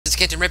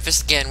Captain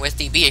Ripfist again with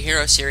the Be a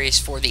Hero series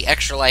for the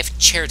Extra Life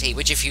charity,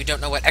 which if you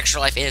don't know what Extra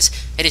Life is,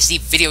 it is the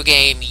video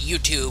game,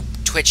 YouTube,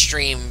 Twitch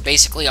stream,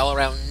 basically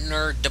all-around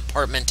nerd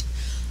department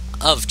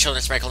of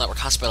Children's Medical Network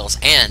hospitals.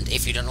 And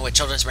if you don't know what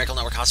Children's Medical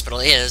Network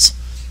hospitals,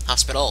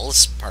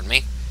 pardon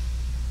me,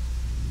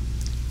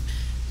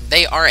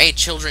 they are a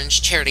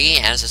children's charity,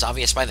 as is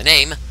obvious by the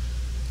name,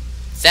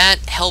 that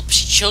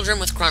helps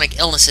children with chronic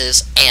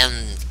illnesses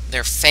and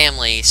their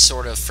families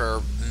sort of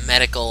for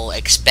medical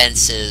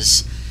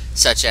expenses,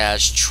 such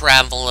as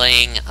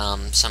traveling,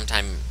 often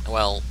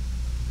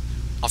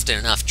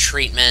enough,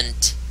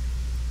 treatment,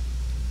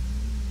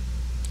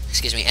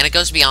 and it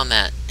goes beyond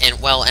that,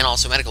 and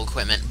also medical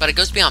equipment, but it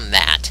goes beyond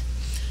that.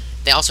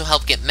 They also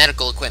help get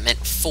medical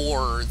equipment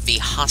for the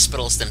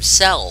hospitals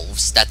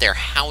themselves that they're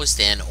housed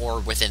in or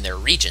within their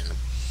region.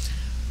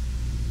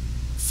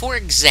 For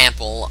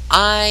example,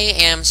 I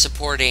am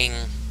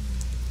supporting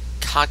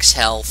Cox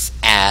Health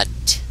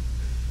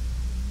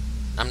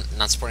I'm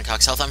not supporting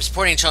Cox Health, I'm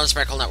supporting Children's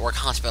Medical Network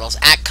hospitals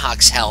at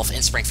Cox Health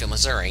in Springfield,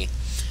 Missouri.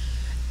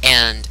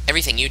 And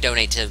everything you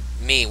donate to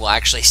me will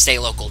actually stay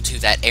local to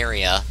that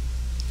area,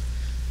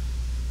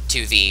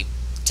 to the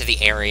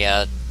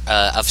area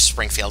of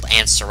Springfield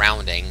and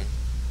surrounding.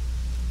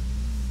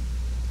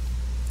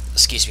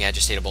 Excuse me, I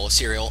just ate a bowl of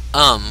cereal.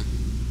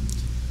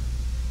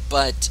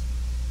 But,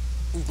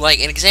 like,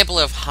 an example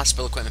of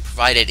hospital equipment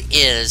provided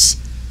is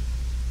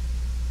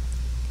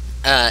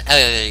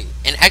an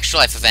Extra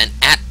Life event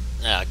at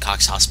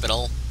Cox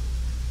Hospital.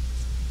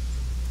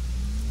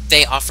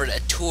 They offered a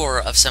tour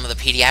of some of the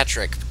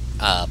pediatric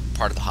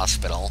part of the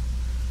hospital,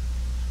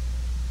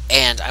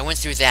 and I went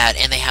through that,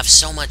 and they have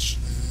so much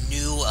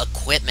new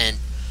equipment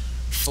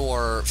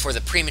for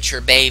the premature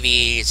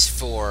babies,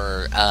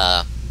 for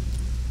the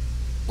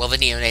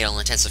neonatal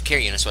intensive care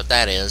units, what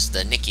that is, the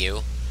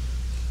NICU,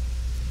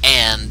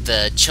 and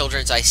the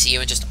children's ICU,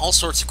 and just all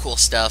sorts of cool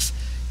stuff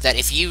that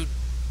if you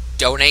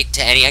donate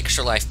to any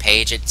Extra Life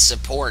page, it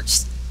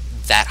supports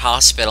that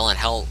hospital and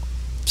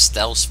helps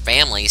those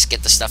families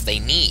get the stuff they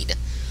need.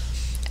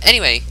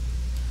 Anyway,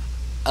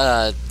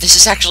 this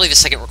is actually the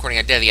second recording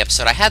I did of the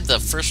episode. I had the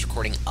first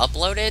recording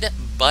uploaded,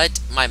 but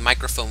my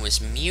microphone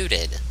was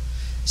muted,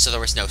 so there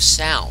was no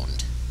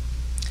sound.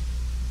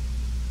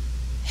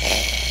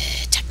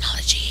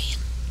 Technology.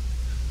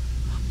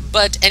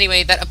 But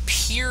anyway, that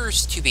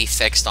appears to be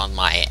fixed on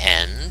my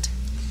end,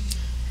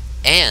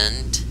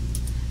 and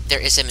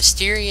there is a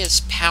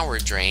mysterious power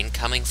drain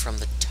coming from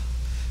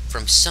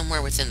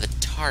somewhere within the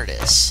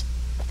TARDIS.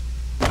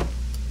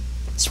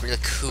 It's really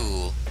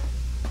cool.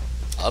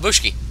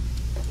 Abushki!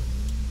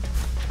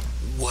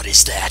 What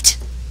is that?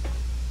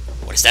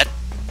 What is that?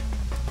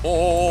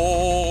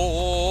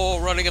 Oh,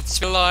 running up the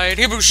speed line.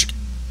 Abushki!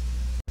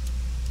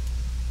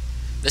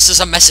 This is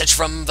a message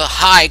from the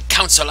High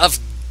Council of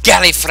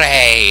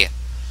Gallifrey.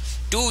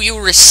 Do you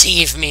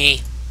receive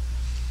me?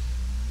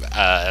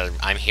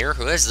 I'm here.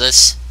 Who is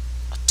this?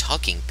 A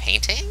talking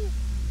painting?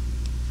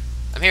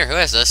 I'm here. Who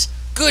is this?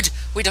 Good!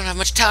 We don't have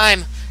much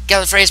time!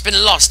 Gallifrey has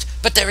been lost,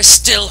 but there is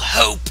still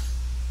hope!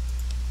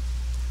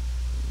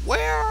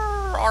 Where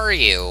are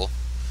you?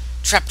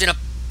 Trapped in a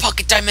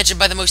pocket dimension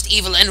by the most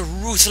evil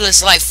and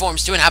ruthless life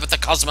forms to inhabit the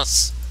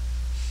cosmos.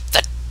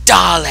 The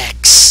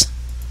Daleks!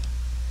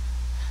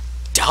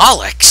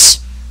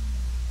 Daleks?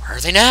 Where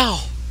are they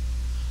now?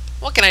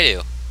 What can I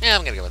do? Yeah,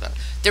 I'm gonna go with that.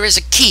 There is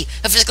a key,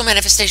 a physical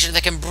manifestation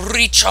that can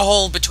breach a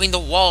hole between the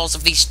walls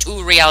of these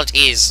two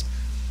realities.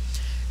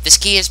 This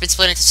key has been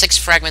split into 6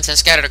 fragments and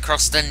scattered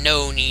across the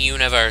known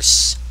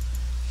universe.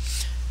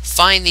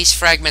 Find these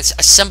fragments,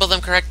 assemble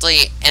them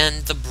correctly,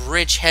 and the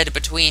bridgehead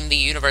between the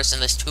universe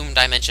and this tomb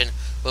dimension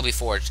will be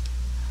forged.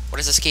 What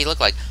does this key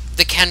look like?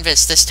 The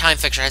canvas this time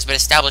fixture has been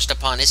established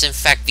upon is in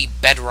fact the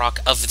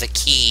bedrock of the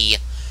key.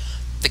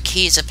 The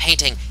key is a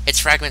painting, its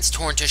fragments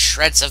torn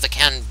shreds of the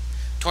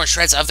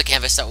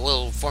canvas that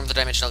will form the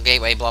dimensional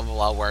gateway, blah blah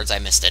blah words, I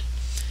missed it.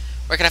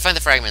 Where can I find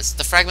the fragments?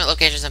 The fragment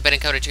locations have been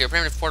encoded to your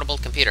primitive portable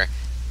computer.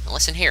 Now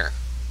listen here.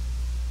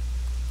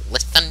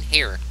 Listen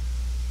here.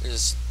 We're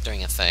just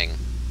doing a thing.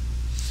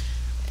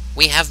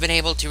 We have been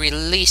able to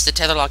release the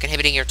tether lock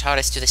inhibiting your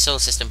TARDIS to the solar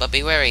system, but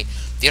be wary.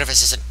 The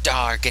universe is a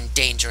dark and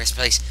dangerous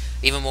place,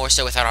 even more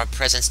so without our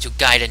presence to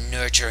guide and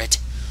nurture it.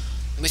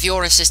 With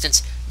your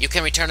assistance, you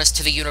can return us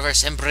to the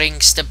universe and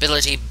bring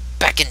stability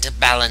back into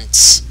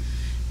balance.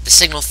 The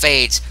signal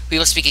fades. We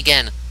will speak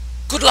again.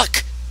 Good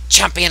luck,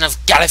 champion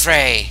of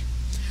Gallifrey!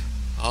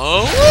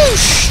 Oh,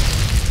 whoosh!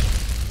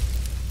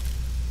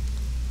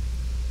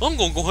 I'm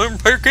gonna go ahead and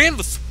pair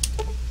canvas.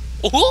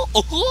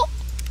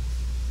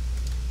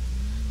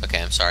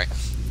 Okay, I'm sorry.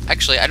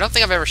 Actually, I don't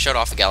think I've ever showed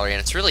off the gallery, and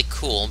it's really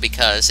cool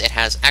because it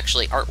has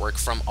actually artwork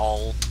from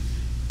all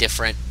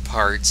different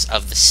parts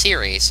of the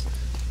series.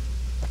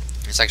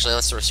 Let's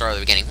sort of start at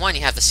the beginning. One,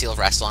 you have the Seal of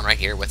Rassilon right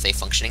here with a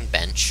functioning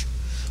bench,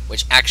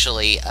 which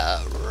actually,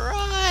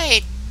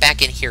 right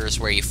back in here is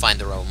where you find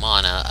the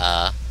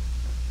Romana,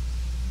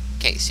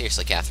 okay,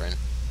 seriously, Catherine.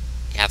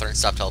 Catherine,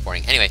 stop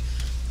teleporting. Anyway,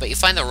 but you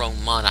find the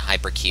Romana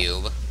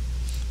hypercube,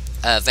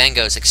 Van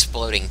Gogh's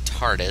exploding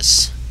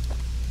TARDIS,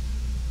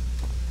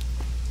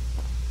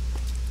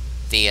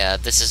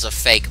 This is a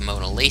fake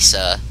Mona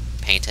Lisa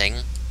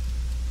painting.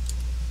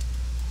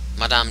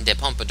 Madame de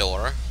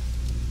Pompadour.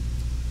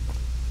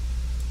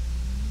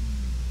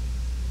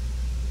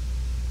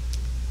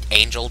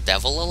 Angel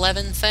Devil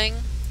 11 thing?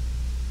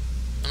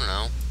 I don't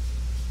know.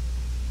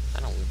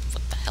 I don't know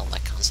what the hell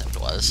that concept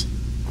was.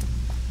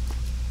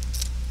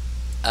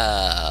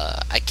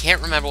 I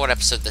can't remember what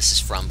episode this is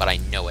from, but I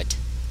know it.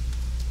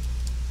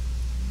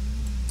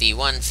 The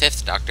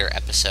 1/5 Doctor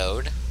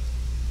episode.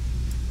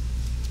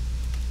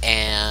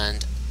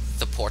 And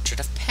the Portrait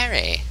of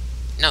Perry.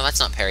 No, that's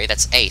not Perry,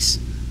 that's Ace.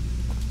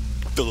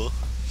 Duh.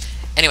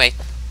 Anyway,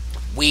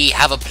 we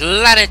have a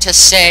planet to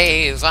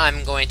save!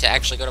 I'm going to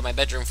actually go to my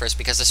bedroom first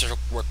because this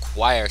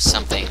requires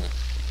something.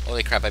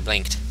 Holy crap, I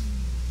blinked.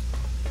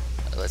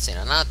 Let's see,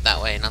 no, not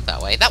that way, not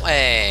that way, that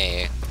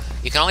way!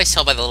 You can always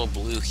tell by the little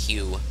blue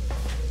hue.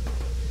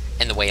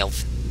 And the whale.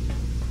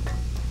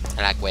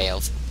 I like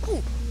whales.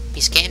 Ooh,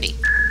 piece of candy.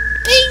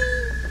 Bing!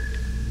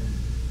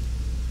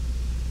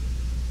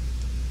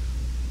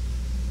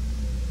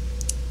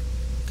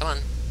 Come on.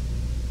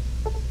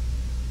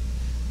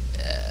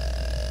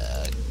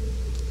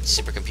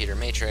 Supercomputer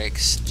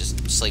matrix.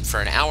 Just sleep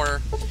for an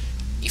hour.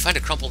 You find a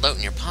crumpled note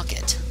in your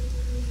pocket.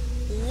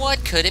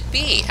 What could it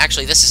be?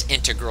 Actually, this is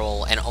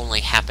integral and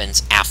only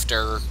happens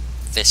after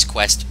this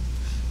quest,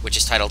 which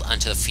is titled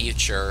Unto the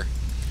Future,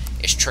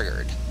 is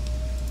triggered.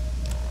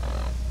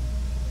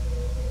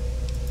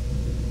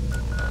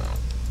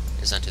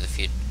 Is Unto the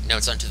Future? No,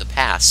 it's Unto the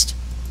Past.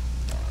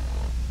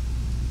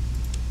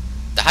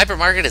 The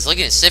hypermarket is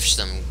looking to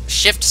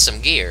shift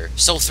some gear.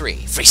 Soul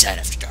 3, free side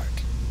after dark.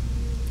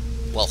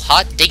 Well,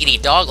 hot diggity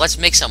dog, let's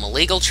make some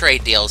illegal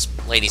trade deals,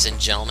 ladies and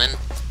gentlemen.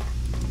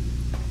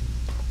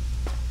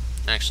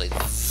 Actually,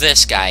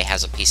 this guy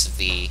has a piece of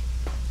the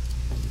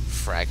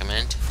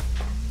fragment.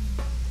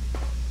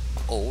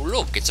 Oh,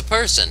 look, it's a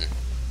person.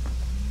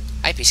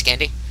 Hi, piece of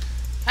candy.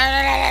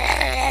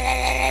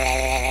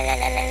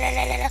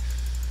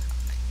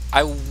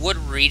 I would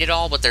read it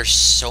all, but there's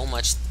so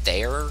much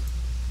there.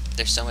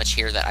 There's so much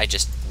here that I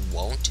just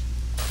won't.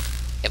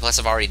 And plus,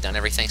 I've already done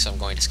everything, so I'm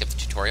going to skip the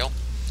tutorial.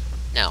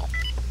 Now.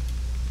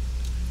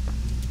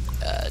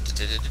 I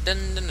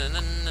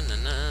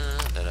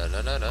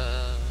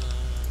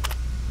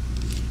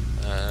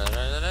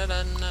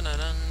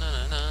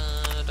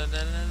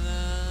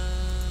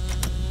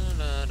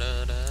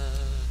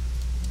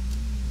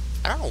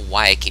don't know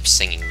why I keep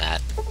singing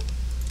that.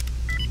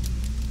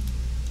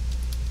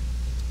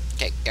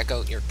 Okay,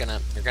 Gecko, you're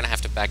gonna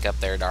have to back up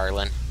there,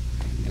 darling.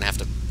 You're gonna have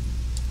to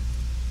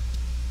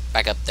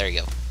back up. There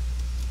you go.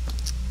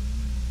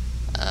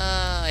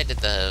 I did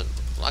the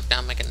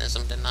lockdown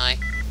mechanism, didn't I?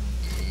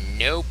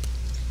 Nope.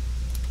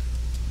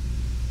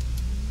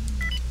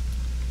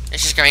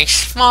 This is going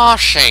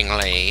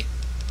smashingly.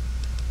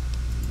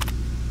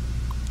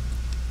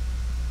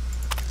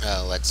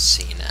 Let's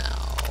see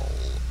now.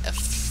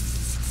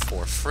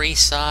 F4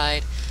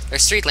 Freeside.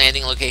 There's 3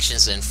 landing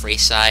locations in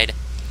Freeside.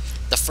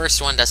 The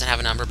first one doesn't have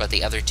a number, but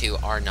the other 2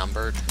 are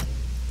numbered.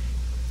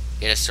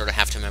 You just sort of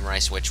have to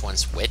memorize which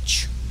one's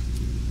which.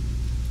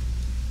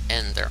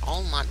 And they're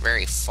all not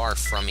very far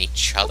from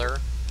each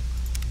other.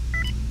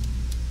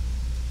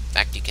 In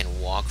fact, you can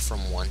walk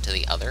from one to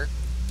the other.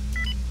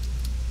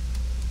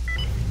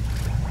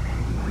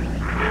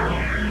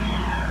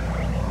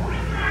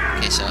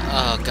 Okay, so,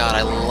 oh god,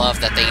 I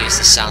love that they use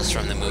the sounds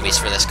from the movies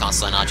for this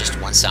console, and not just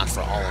one sound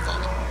for all of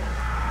them.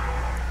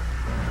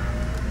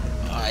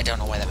 Oh, I don't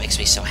know why that makes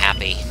me so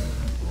happy.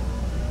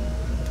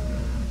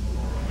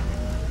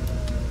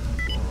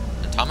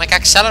 Atomic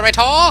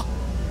accelerator! Oh,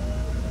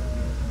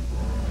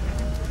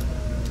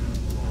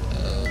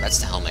 that's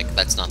the helmet.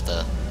 That's not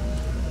the...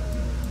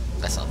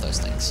 That's not those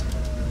things.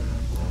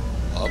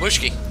 Oh,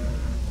 Bushki.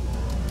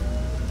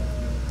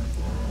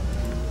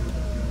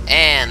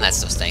 And that's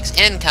those things.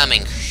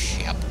 Incoming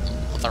ship.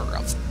 Mother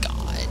of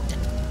God.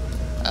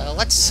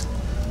 Let's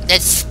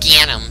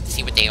scan them,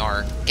 see what they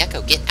are.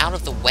 Gecko, get out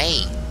of the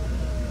way.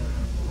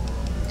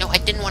 No, I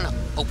didn't want to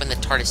open the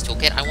TARDIS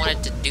toolkit. I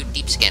wanted to do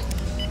deep scan.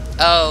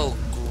 Oh,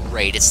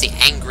 great. It's the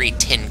angry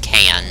tin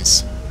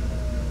cans.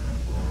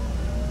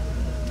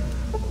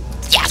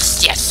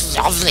 Yes, yes,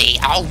 lovely.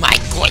 Oh my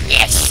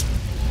goodness.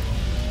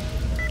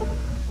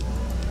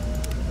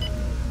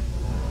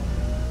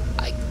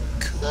 I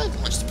could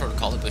launch the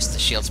protocol to boost the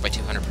shields by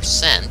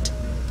 200%,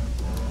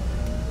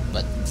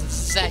 but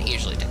that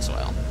usually takes a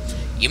while.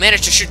 You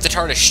managed to shoot the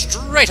TARDIS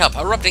straight up,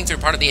 erupting through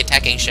part of the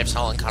attacking ship's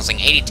hull and causing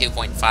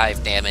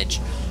 82.5 damage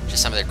to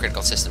some of their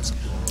critical systems.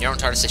 Your own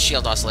TARDIS'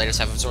 shield oscillators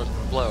have absorbed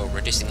the blow,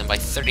 reducing them by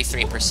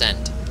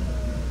 33%.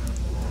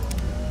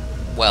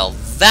 Well,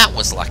 that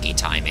was lucky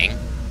timing.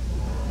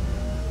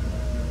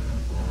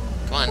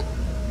 Come on.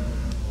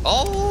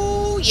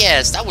 Oh,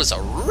 yes, that was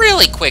a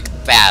really quick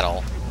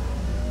battle.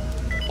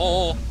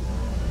 Oh.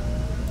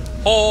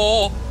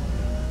 Oh.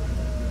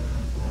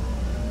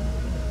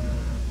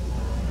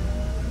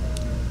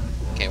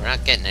 Okay, we're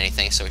not getting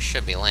anything, so we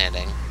should be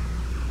landing.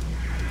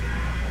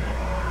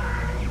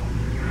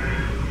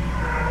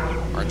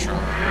 Artron.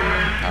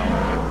 Power.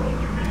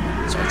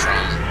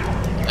 Zortron.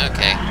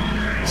 Okay,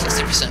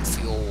 4%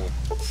 fuel.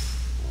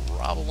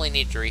 Probably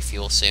need to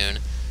refuel soon.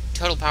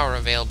 Total power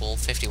available,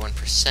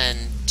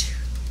 51%.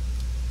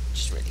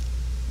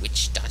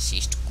 Which does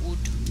is good.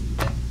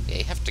 Yeah,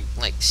 you have to,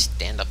 like,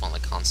 stand up on the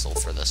console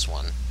for this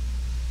one.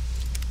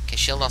 Okay,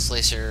 shield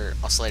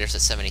oscillator's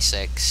at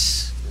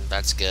 76.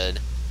 That's good.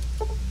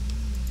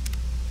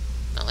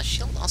 Now, the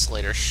shield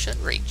oscillator should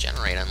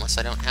regenerate unless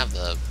I don't have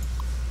the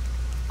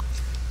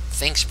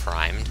things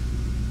primed.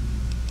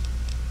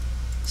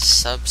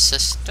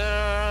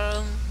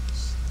 Subsystems.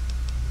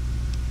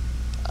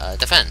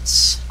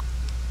 Defense.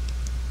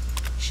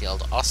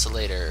 Shield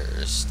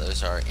oscillators.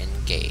 Those are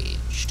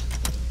engaged.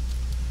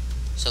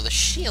 So the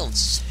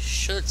shields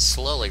should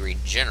slowly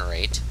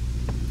regenerate.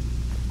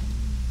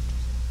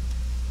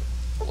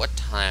 What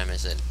time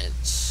is it?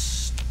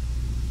 It's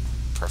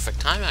perfect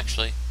time,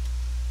 actually.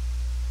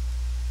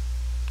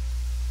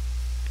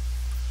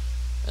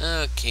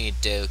 Okie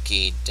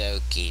dokie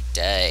dokie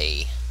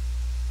day.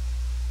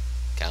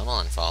 Come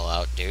on,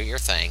 Fallout, do your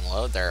thing.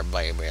 Load there,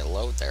 baby.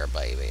 Load there,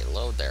 baby.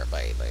 Load there,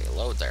 baby.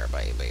 Load there,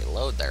 baby.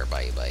 Load there,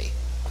 baby.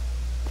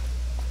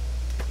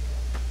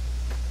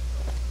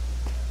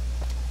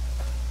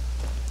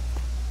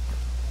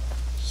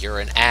 You're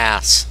an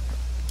ass.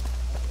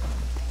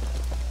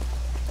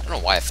 I don't know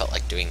why I felt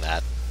like doing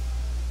that.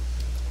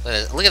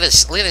 Look at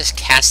this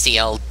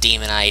Castiel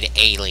demon-eyed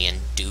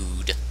alien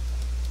dude.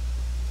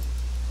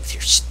 With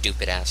your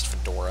stupid ass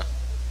fedora.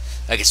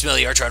 I can smell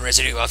the Artron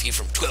residue off you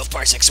from 12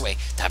 parsecs away.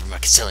 The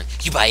hypermarket selling.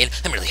 You buy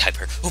it? I'm really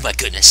hyper. Oh my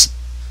goodness.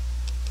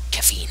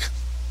 Caffeine.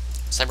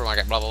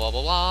 Cybermarket, blah blah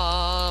blah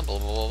blah blah blah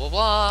blah blah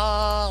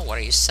blah. What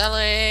are you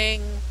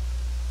selling?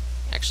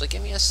 Actually,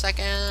 give me a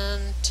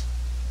second.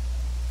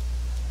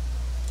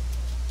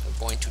 I'm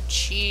going to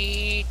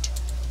cheat.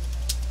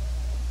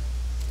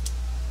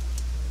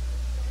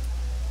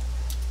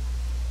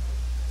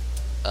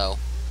 Oh.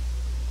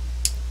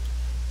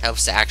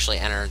 Helps to actually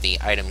enter the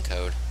item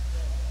code.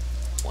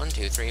 1,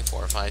 2, 3,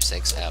 4, 5,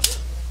 6, F.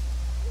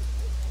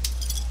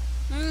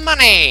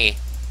 Money!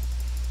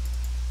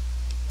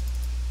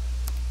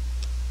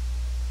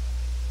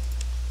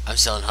 I'm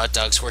selling hot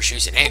dogs,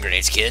 horseshoes, and hand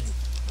grenades, kid.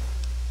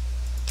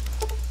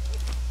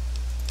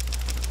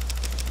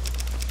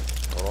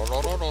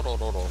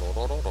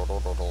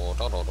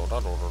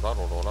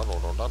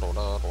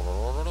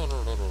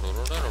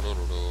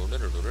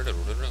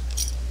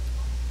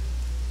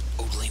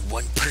 Only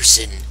one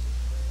person.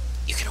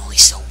 You can only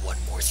sell one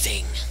more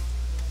thing.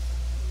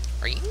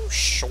 Are you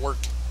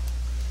short?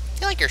 I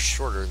feel like you're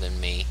shorter than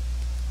me.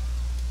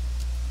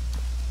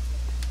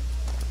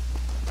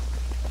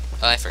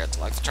 Oh, I forgot to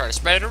lock the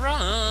TARDIS. Better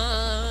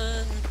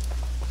run!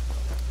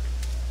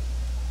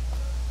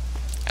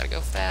 Gotta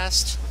go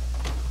fast.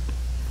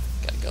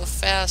 Gotta go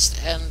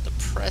fast and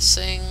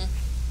depressing.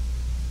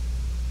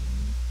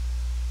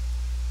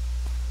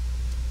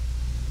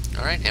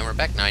 Alright, and we're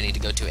back. Now I need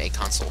to go to a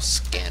console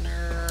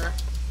scanner.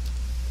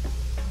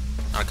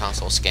 Not a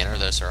console scanner,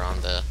 those are on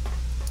the...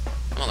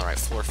 I'm on the right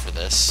floor for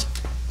this.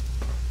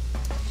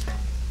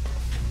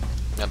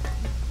 Now,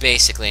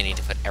 basically I need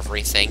to put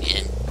everything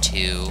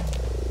into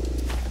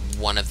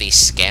one of these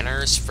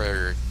scanners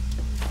for...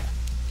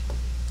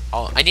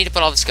 I need to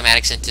put all the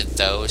schematics into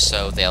those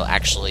so they'll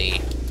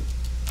actually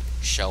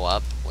show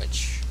up,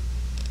 which...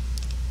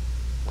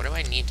 What do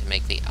I need to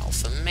make the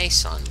Alpha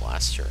Meson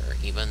Blaster,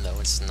 even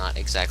though it's not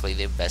exactly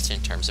the best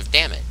in terms of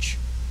damage?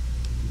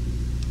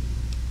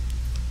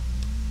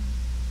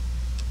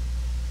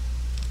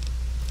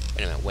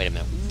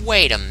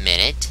 Wait a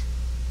minute.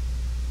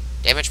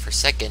 Damage per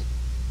second,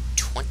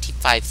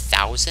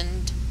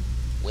 25,000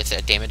 with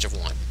a damage of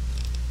 1.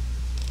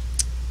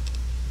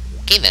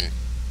 Okay then.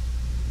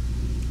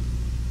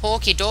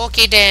 Okie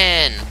dokie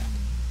then.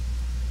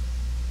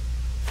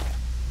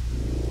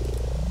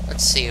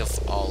 Let's see if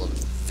all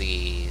of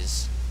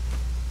these...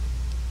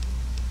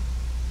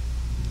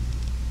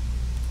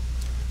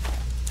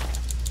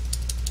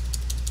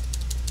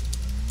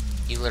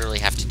 You literally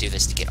have to do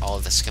this to get all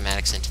of the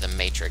schematics into the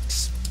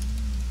matrix.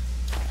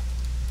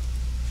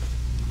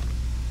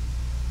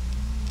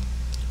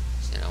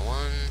 So now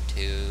 1,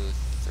 2,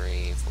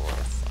 3, 4,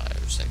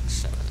 5, 6,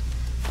 7.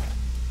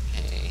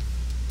 Okay.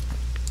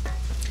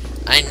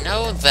 I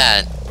know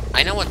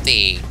what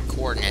the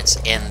coordinates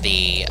in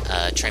the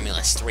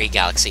Tremulous 3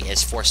 galaxy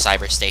is for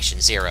Cyber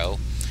Station 0.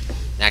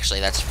 And actually,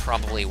 that's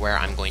probably where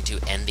I'm going to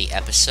end the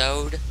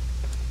episode.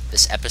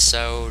 This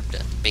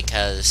episode,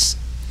 because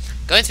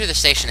going through the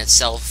station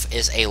itself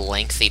is a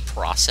lengthy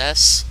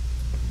process.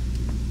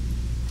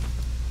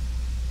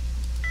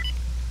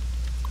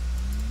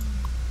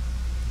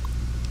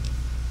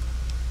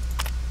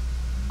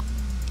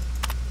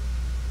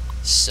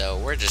 So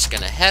we're just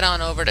gonna head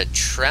on over to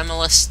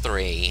Tremulous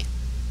 3.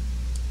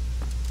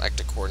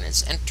 Vector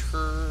coordinates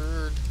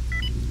entered.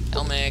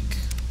 Elmic.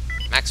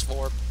 Max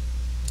Warp.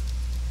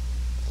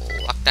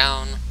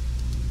 Lockdown.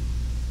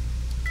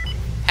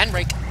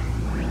 Handbrake.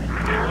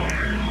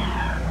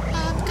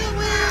 I'm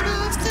going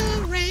off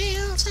the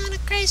rails on a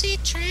crazy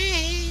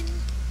train.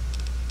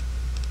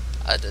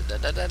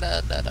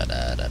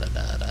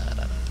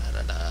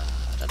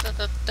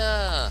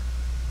 Da-da-da-da.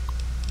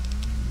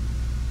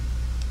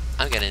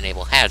 I'm gonna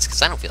enable HADs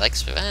because I don't feel like.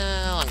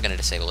 Well, I'm gonna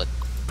disable it.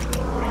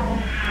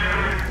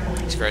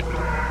 Screw it.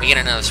 We get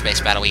another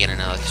space battle. We get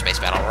another space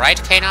battle. Right,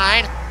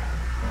 K9?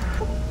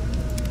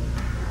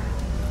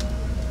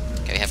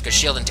 Okay, we have good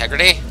shield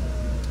integrity.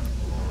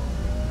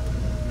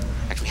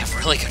 Actually, we have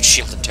really good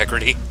shield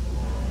integrity.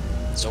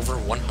 It's over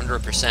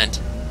 100%.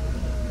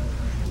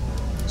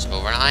 It's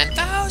over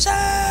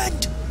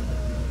 9,000!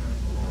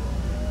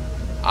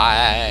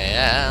 I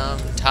am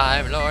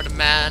Time Lord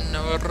Man.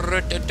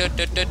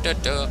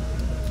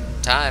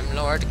 Time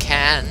Lord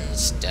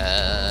cans.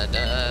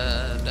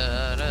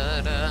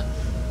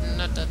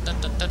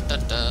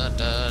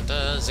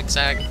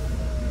 Zigzag.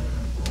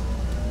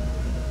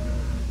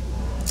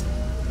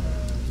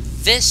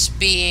 This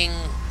being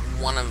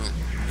one of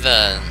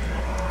the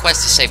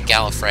quest to save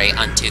Gallifrey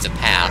unto the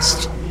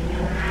past.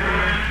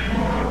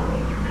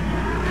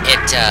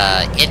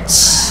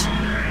 It's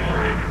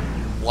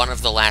one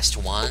of the last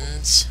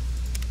ones.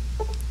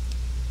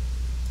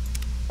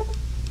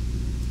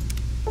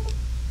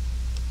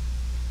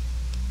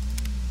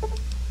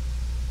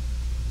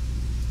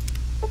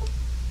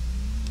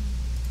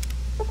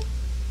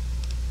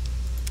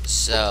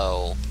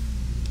 So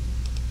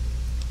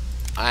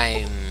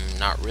I'm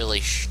not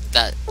really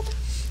that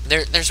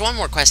there's one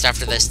more quest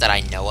after this that I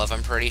know of,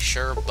 I'm pretty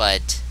sure,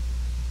 but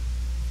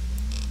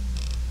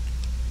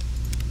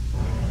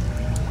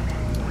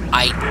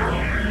I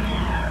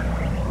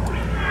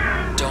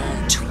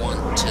don't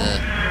want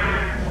to...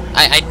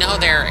 I know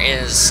there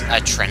is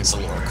a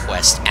Trenzalore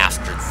quest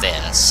after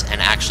this,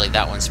 and actually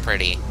that one's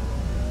pretty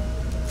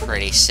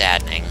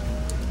saddening.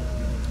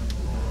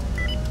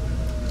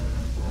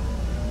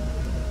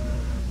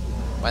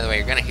 By the way,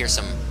 you're gonna hear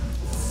some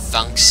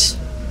thunks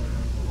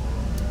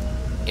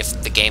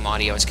if the game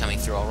audio is coming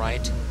through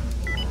alright.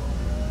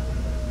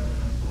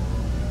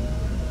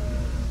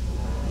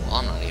 Well,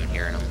 I'm not even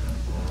hearing them.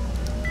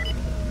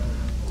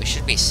 We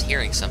should be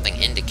hearing something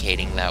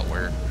indicating that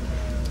we're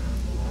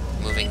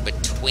moving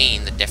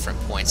between the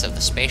different points of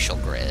the spatial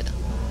grid.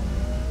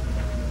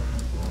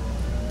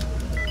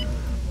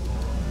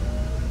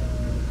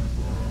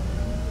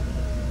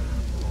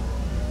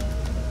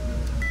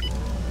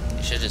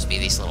 It should just be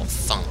these little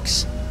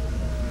thunks.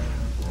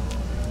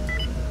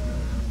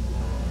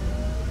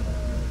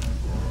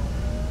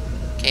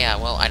 Okay, yeah,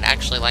 well, I'd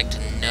actually like to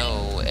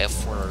know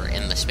if we're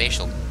in the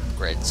spatial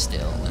grid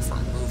still, if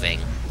we're moving.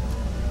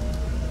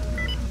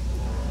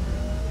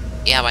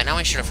 Yeah, by now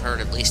I should have heard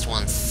at least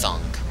one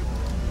thunk.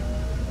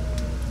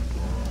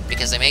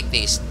 Because they make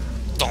these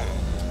thunk.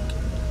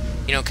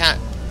 You know, kind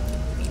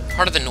of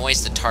part of the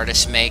noise the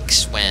TARDIS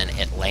makes when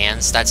it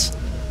lands, that's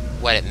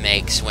what it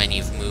makes when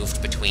you've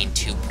moved between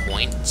 2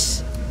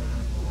 points.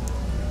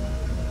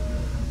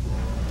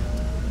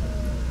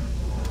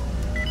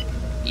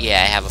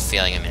 Yeah, I have a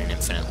feeling I'm in an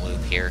infinite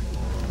loop here.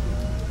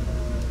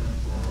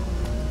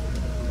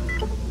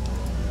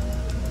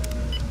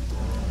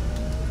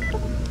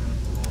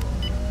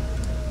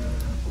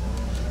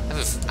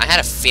 I had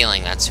a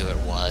feeling that's who it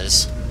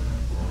was.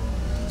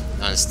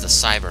 It was the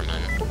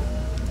Cyberman.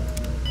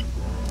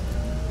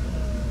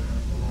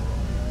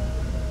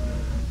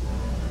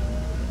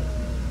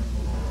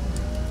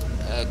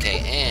 Okay,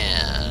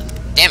 and...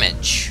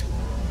 damage!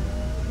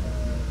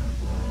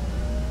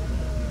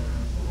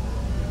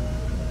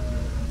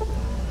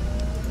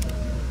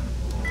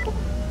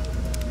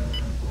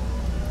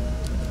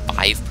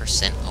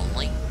 %,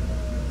 only?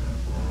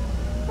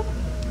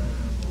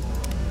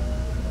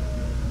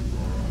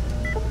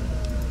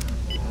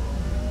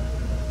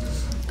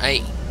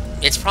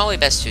 It's probably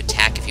best to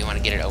attack if you want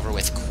to get it over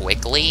with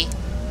quickly.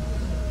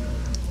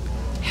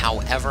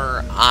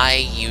 However,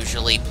 I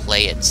usually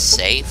play it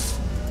safe.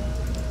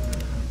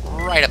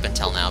 Right up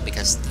until now,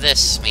 because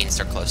this means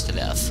they're close to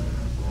death.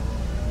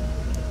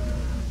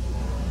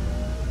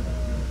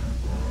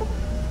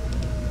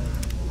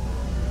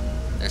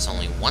 There's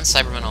only one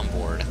Cyberman on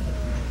board.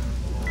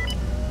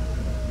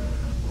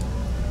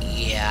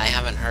 Yeah, I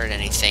haven't heard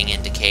anything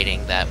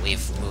indicating that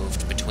we've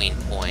moved between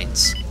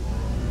points.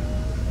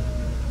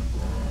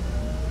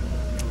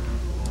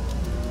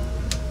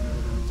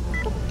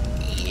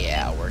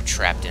 Yeah, we're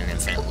trapped in an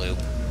infinite loop.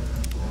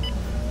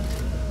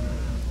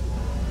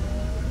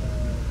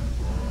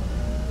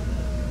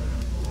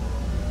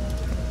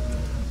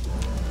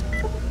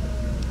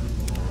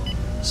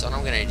 So what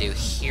I'm gonna do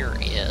here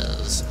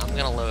is, I'm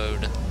gonna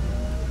load,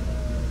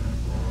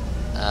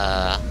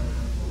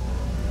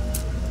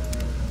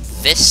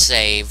 this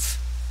save,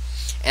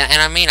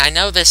 and I mean, I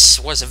know this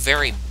was a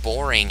very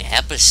boring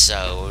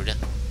episode,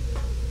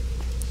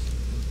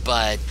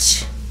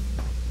 but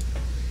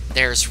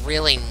there's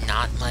really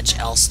not much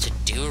else to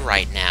do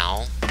right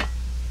now.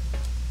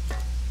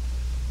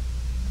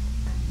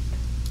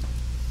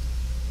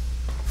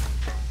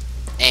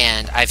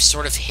 And I've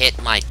sort of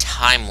hit my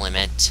time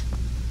limit.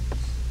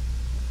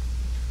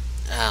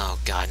 Oh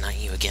god, not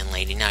you again,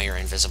 lady. Now you're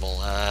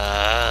invisible.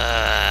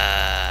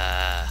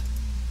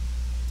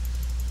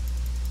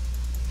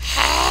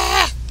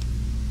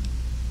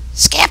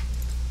 Skip!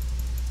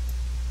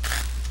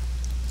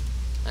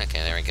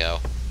 we go.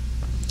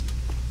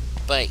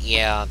 But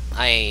yeah,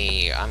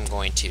 I'm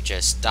going to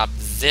just stop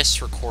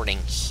this recording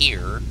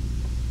here.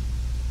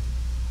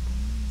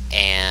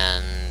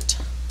 And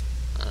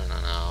I don't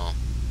know.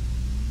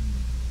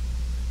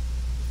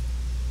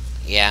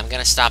 Yeah, I'm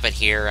gonna stop it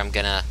here. I'm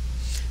gonna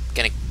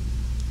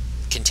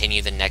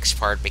continue the next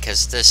part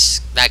because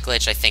that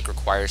glitch I think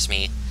requires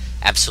me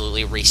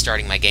absolutely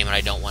restarting my game, and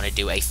I don't want to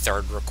do a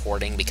third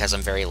recording because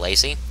I'm very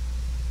lazy.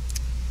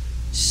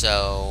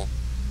 So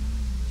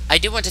I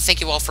do want to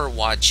thank you all for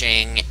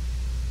watching,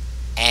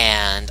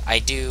 and I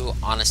do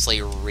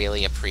honestly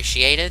really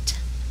appreciate it.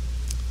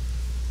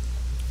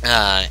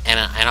 And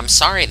I'm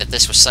sorry that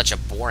this was such a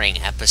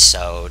boring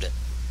episode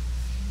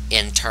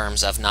in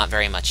terms of not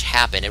very much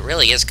happened. It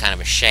really is kind of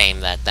a shame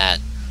that that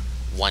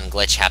one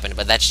glitch happened,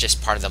 but that's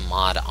just part of the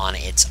mod on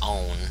its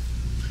own.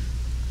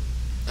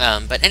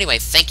 But anyway,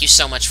 thank you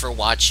so much for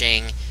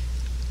watching.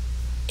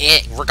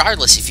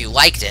 Regardless if you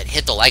liked it,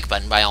 hit the like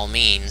button by all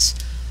means.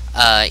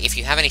 If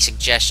you have any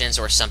suggestions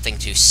or something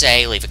to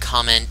say, leave a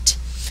comment.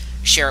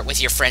 Share it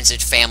with your friends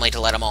and family to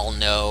let them all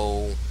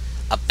know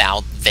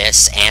about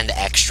this and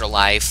Extra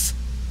Life.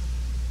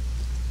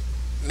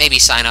 Maybe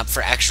sign up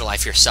for Extra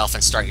Life yourself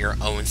and start your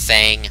own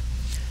thing.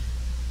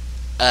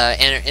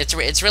 And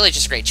it's really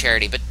just a great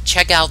charity, but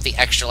check out the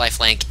Extra Life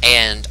link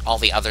and all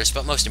the others,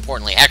 but most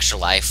importantly, Extra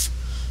Life,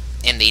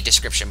 in the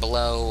description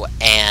below,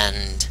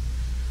 and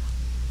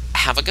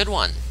have a good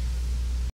one.